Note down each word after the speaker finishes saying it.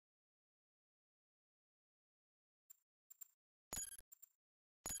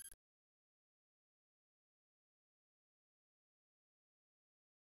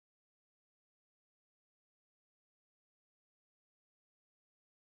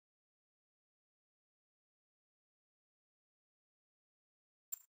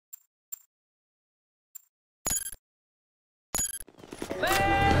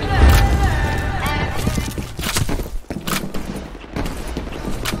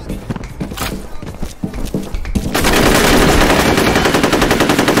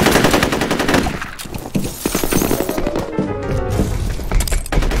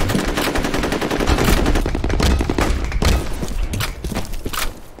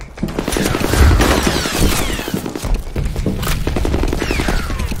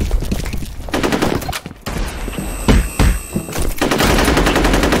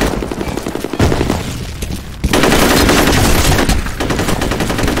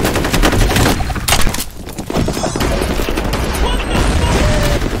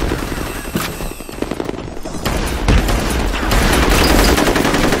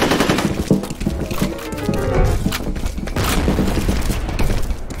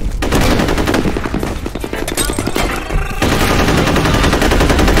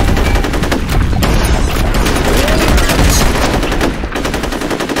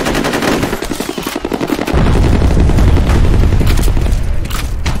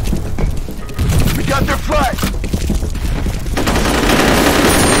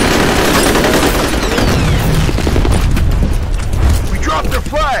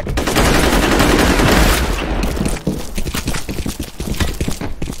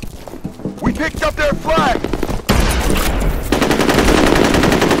We picked up their flag!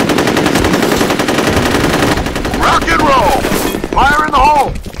 Rock and roll! Fire in the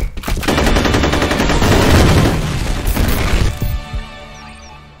hole!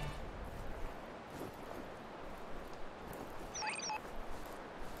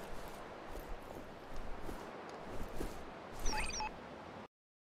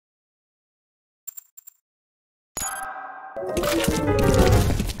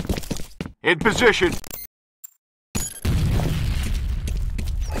 In position.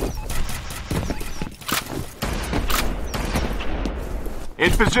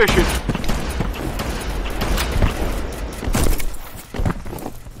 In position.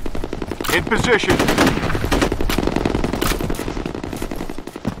 In position.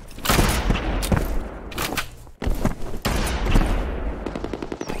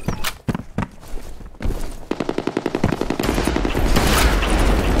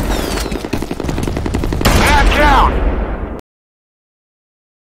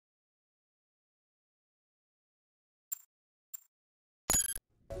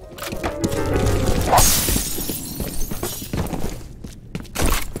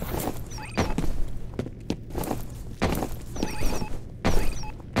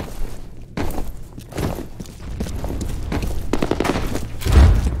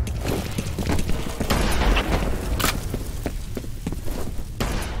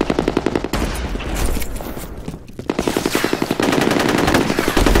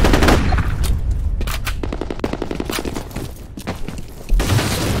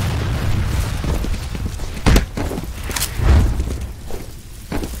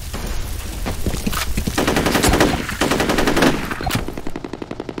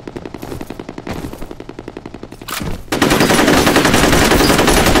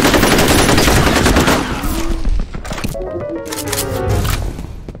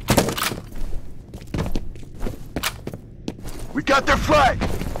 We got their flag!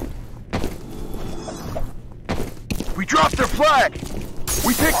 We dropped their flag!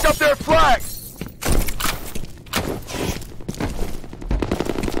 We picked up their flag!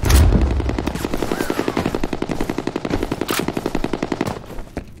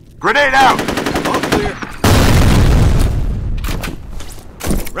 Grenade out! All clear.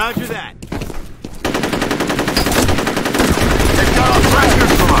 Roger that. They've got our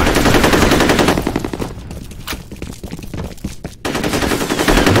fractures from us!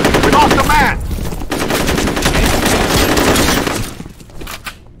 We lost a man!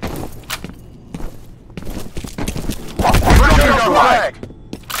 Return our flag!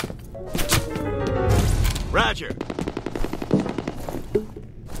 Roger.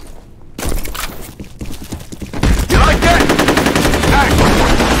 You like that? Nice.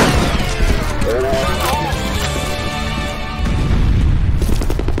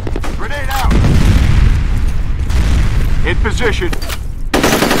 Grenade out! In position.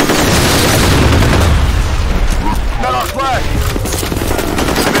 Got our flag!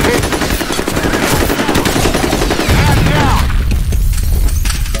 I've been hit. Man down!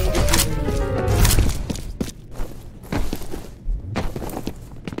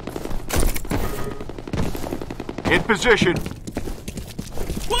 In position.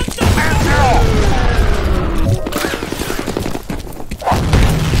 What the Man down!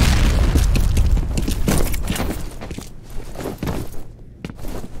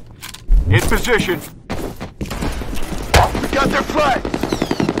 In position. We got their flag!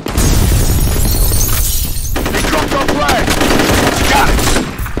 They dropped our flag! Got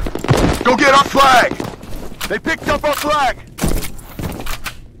it! Go get our flag! They picked up our flag!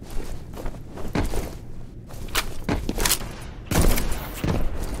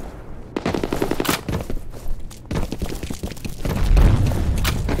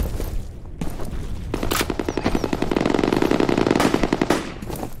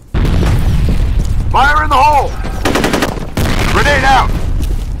 Fire in the hole! Grenade out!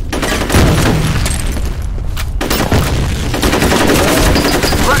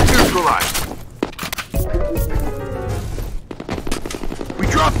 Threat neutralized! We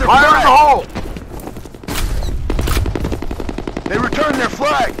dropped their fire in the hole! They returned their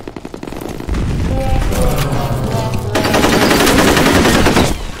flag!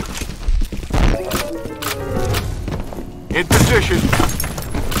 In position!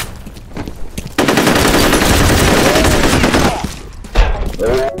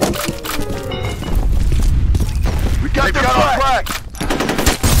 We got their flag!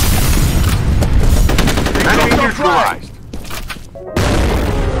 Enemy neutralized!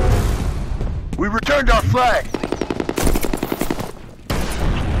 We returned our flag!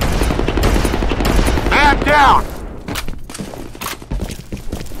 Man down!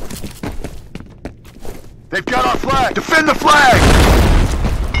 They've got our flag! Defend the flag!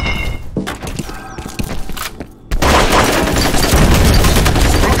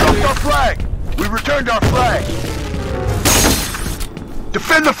 We dropped our flag! We returned our flag!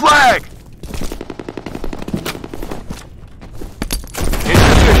 Defend the flag!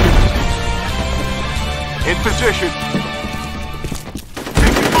 In position!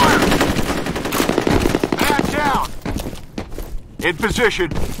 Taking fire! Man down! In position!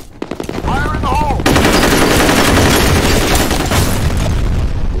 Fire in the hole!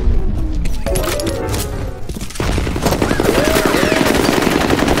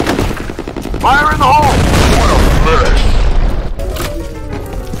 Fire in the hole! What a mess!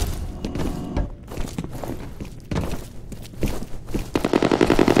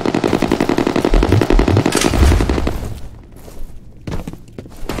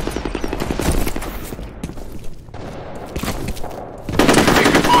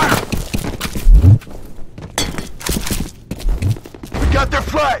 Taking fire! We got their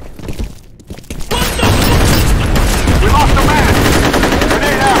flag! We lost a man!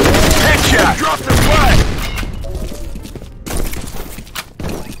 Grenade out! Headshot! Drop the flag!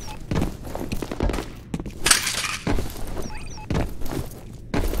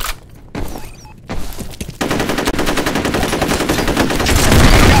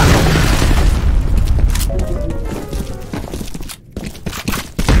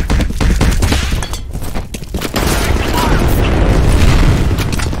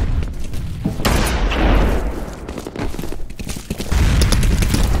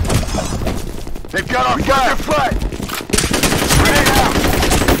 They've got our flag! Grenade out!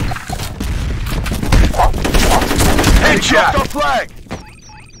 Headshot! Our flag!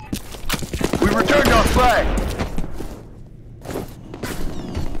 We returned our flag!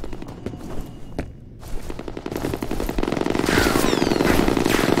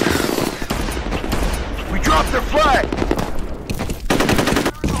 We dropped their flag!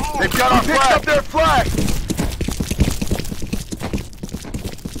 They've got our flag! Picked up their flag!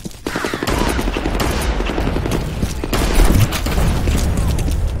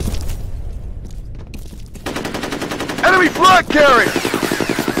 Enemy flag carrier!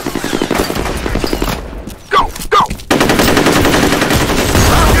 Go! Go!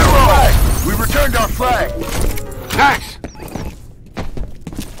 Round and roll! We returned our flag! Nice!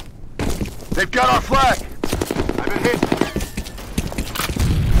 They've got our flag! I've been hit!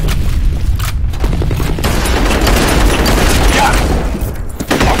 Got it!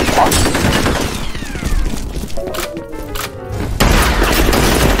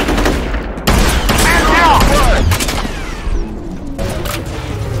 Man down!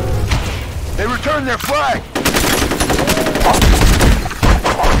 They returned their flag!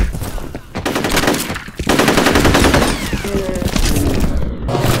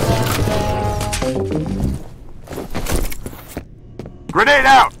 Grenade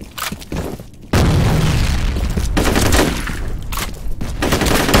out!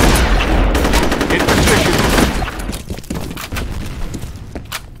 In position!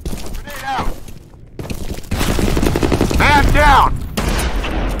 Grenade out! Man down!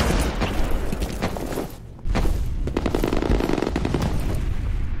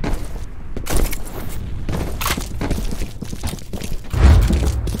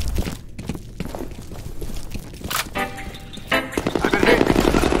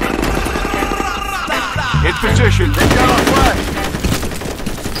 In position. They got our flag.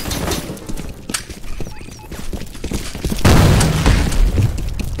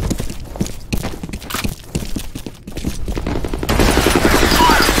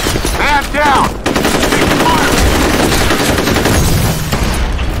 Man down.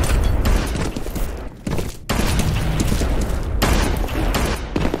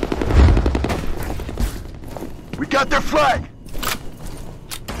 We got their flag.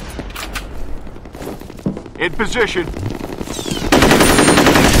 In position.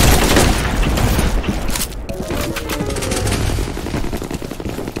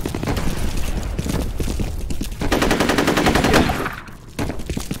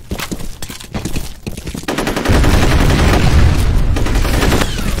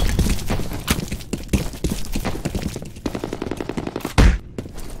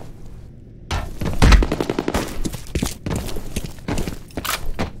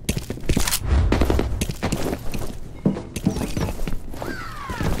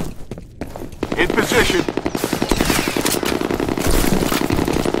 In position.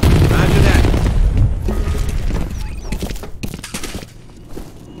 Roger that.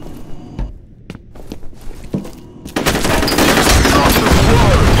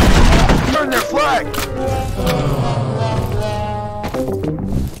 Turn their flag.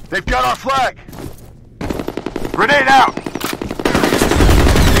 They've got our flag. Grenade out!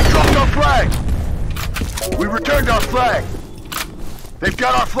 They dropped our flag! We returned our flag! They've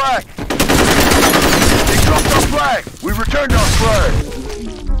got our flag! They dropped our flag! We returned our flag!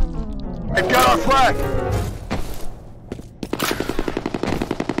 They've got our flag!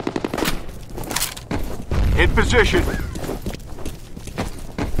 In position!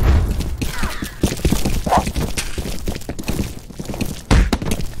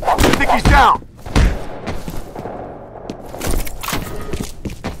 I think he's down!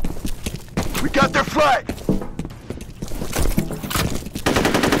 We got their flag!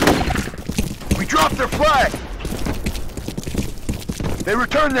 We dropped their flag! They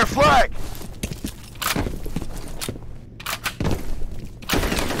returned their flag!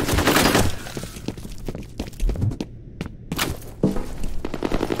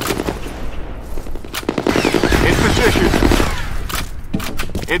 In position!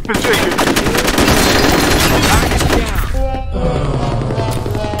 In position!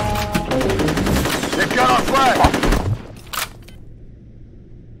 They've got our flag!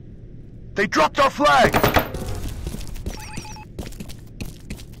 They dropped our flag!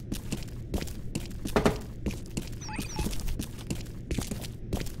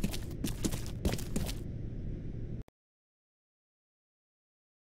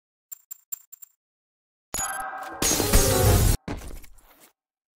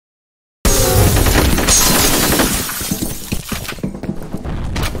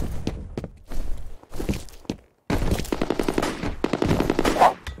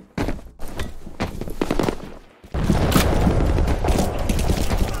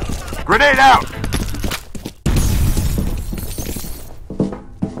 Grenade out!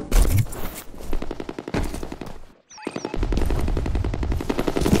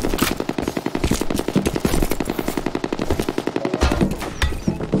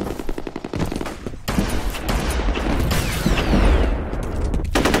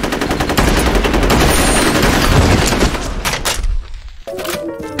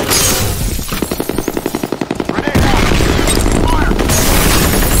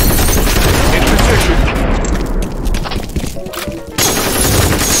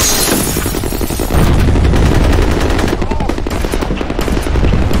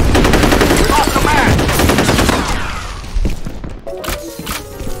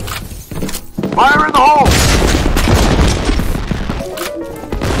 Fire in the hole!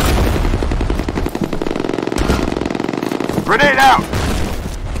 Grenade out!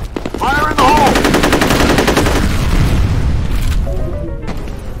 Fire in the hole!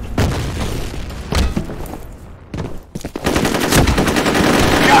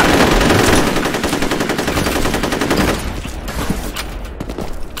 Got it!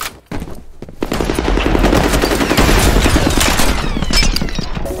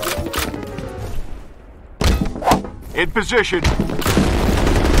 In position.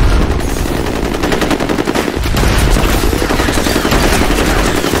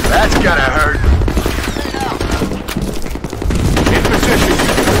 That's gonna hurt. In position.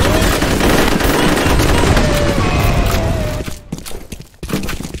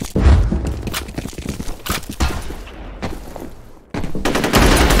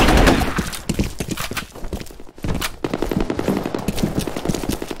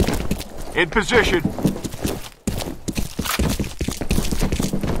 In position.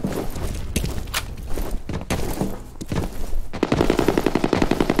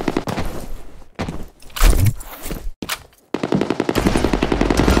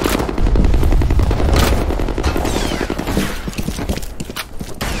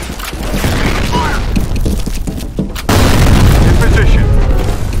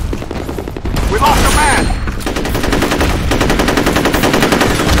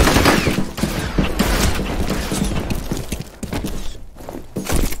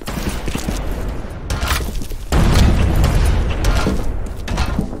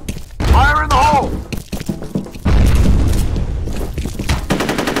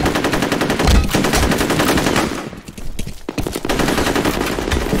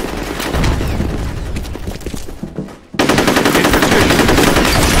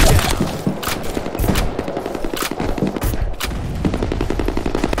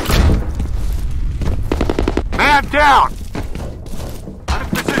 Man down! Out of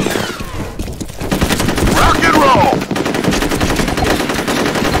position. Rock and roll!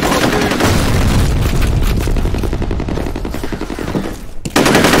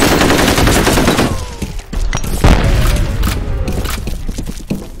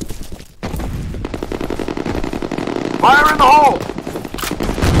 Fire in the hole!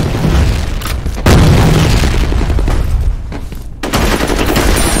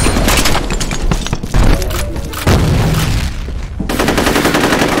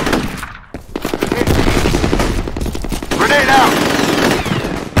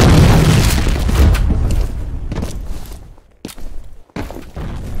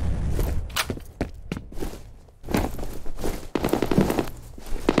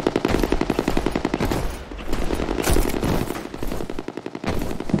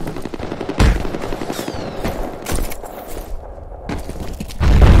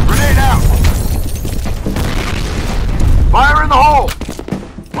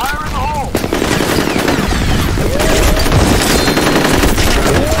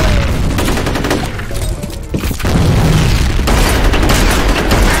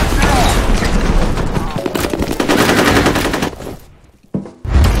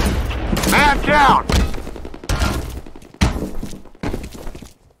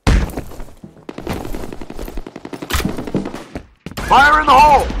 Fire in the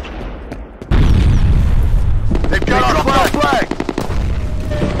hole! They've got our flag!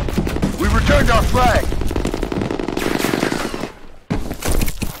 We returned our flag!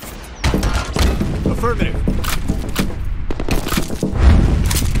 Affirmative.